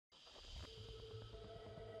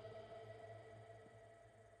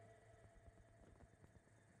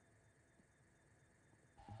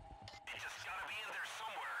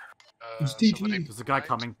It's DT. There's a guy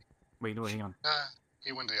coming. Wait, no, hang on.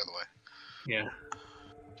 He went the other way. Yeah.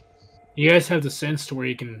 You guys have the sense to where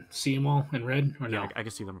you can see them all in red, or no? Yeah, I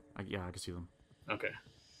can see them. Yeah, I can see them. Okay.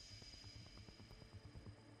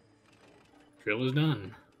 Drill is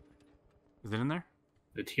done. Is it in there?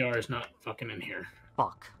 The TR is not fucking in here.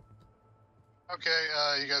 Fuck. Okay,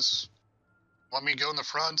 you guys want me to go in the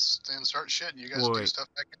front and start shit? You guys do stuff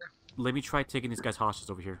back here? Let me try taking these guys hostage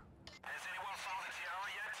over here. Has anyone found the tiara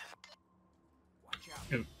yet? Watch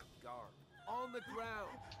out. Guard. On the ground.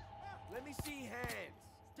 Let me see hands.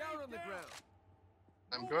 Down on the ground.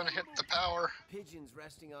 I'm going to hit the power. Pigeons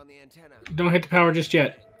resting on the antenna. Don't hit the power just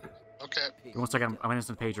yet. Okay. One second, I'm an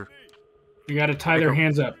instant pager. You gotta tie their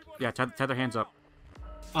hands up. Yeah, tie their hands up.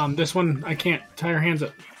 This one, I can't tie her hands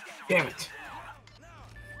up. Damn it.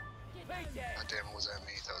 God damn, it was at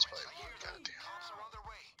me. That was probably... God damn.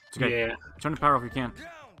 It's okay. Yeah. Turn the power off if you can.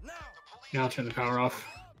 Now I'll turn the power off.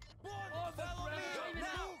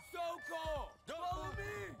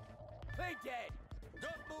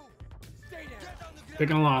 Pick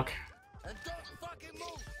and lock.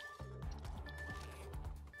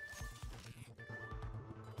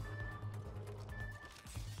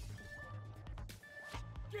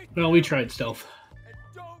 Well, we tried stealth.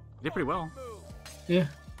 Did pretty well. Yeah.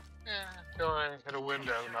 Yeah, going hit a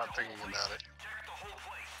window, not thinking about it.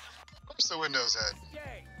 Where's the Windows head?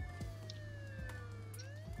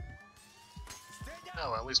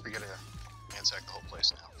 Oh, at least we get to ransack the whole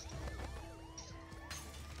place now.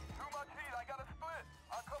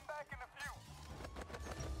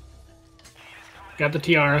 Got the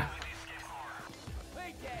tiara.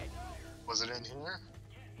 Was it in here?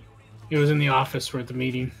 It was in the office for the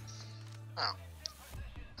meeting. Oh.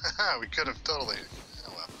 We could have totally...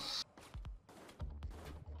 Oh well.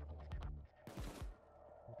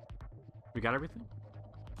 We got everything?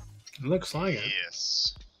 It looks like it.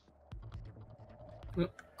 Yes. Oh,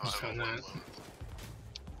 just found that.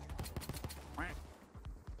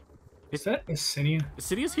 Is that Yesenia?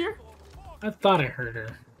 Yesenia's here? I thought I heard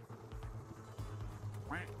her.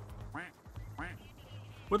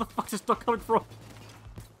 Where the fuck is this dog coming from?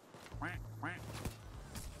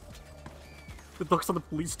 The dog's on the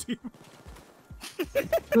police team.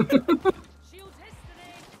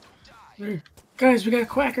 Guys, we got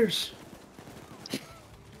quackers.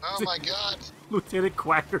 Oh my god. Lieutenant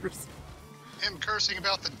Quackers. Him cursing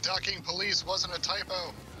about the ducking police wasn't a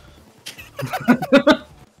typo.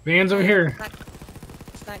 Van's over here.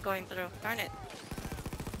 It's not going through. Darn it.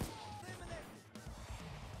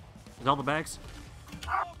 Is all the bags?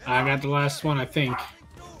 I got the last one, I think.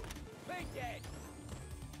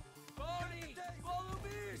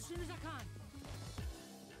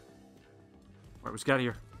 Alright, let's get out of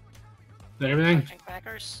here. Is that everything?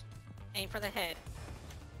 Crackers. Aim for the head.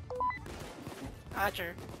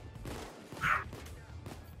 Roger.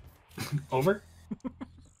 Over?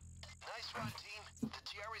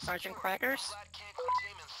 Sergeant Crackers.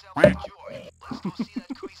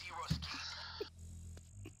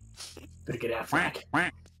 Better get out, Frank.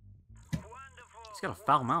 He's got a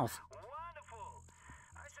foul mouth.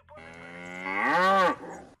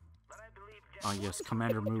 Oh yes,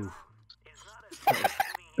 Commander move.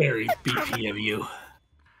 Very BP of you.